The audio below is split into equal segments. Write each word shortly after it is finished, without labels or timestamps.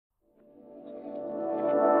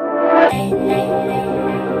I'm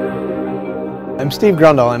Steve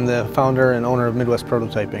Grundle. I'm the founder and owner of Midwest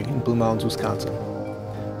Prototyping in Blue Mountains, Wisconsin.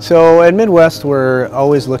 So at Midwest, we're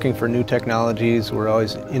always looking for new technologies. We're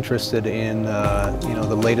always interested in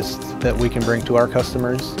the latest that we can bring to our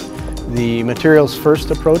customers. The materials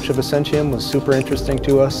first approach of Essentium was super interesting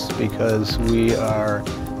to us because we are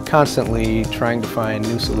constantly trying to find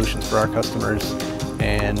new solutions for our customers,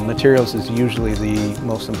 and materials is usually the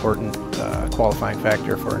most important qualifying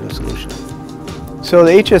factor for a new solution. So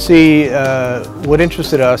the HSE, what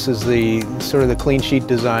interested us is the sort of the clean sheet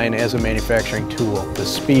design as a manufacturing tool. The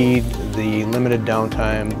speed, the limited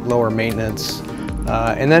downtime, lower maintenance,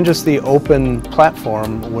 and then just the open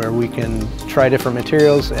platform where we can try different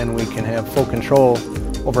materials and we can have full control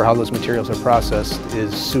over how those materials are processed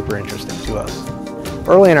is super interesting to us.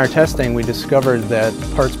 Early in our testing, we discovered that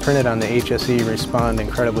parts printed on the HSE respond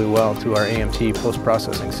incredibly well to our AMT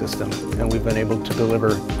post-processing system, and we've been able to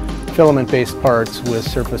deliver filament-based parts with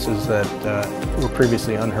surfaces that were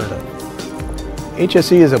previously unheard of.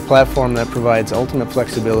 HSE is a platform that provides ultimate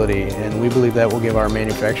flexibility, and we believe that will give our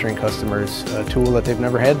manufacturing customers a tool that they've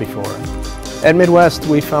never had before. At Midwest,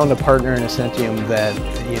 we found a partner in Essentium that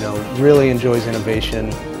really enjoys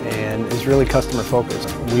innovation and is really customer focused.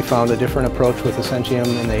 We found a different approach with Essentium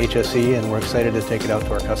in the HSE, and we're excited to take it out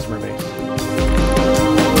to our customer base.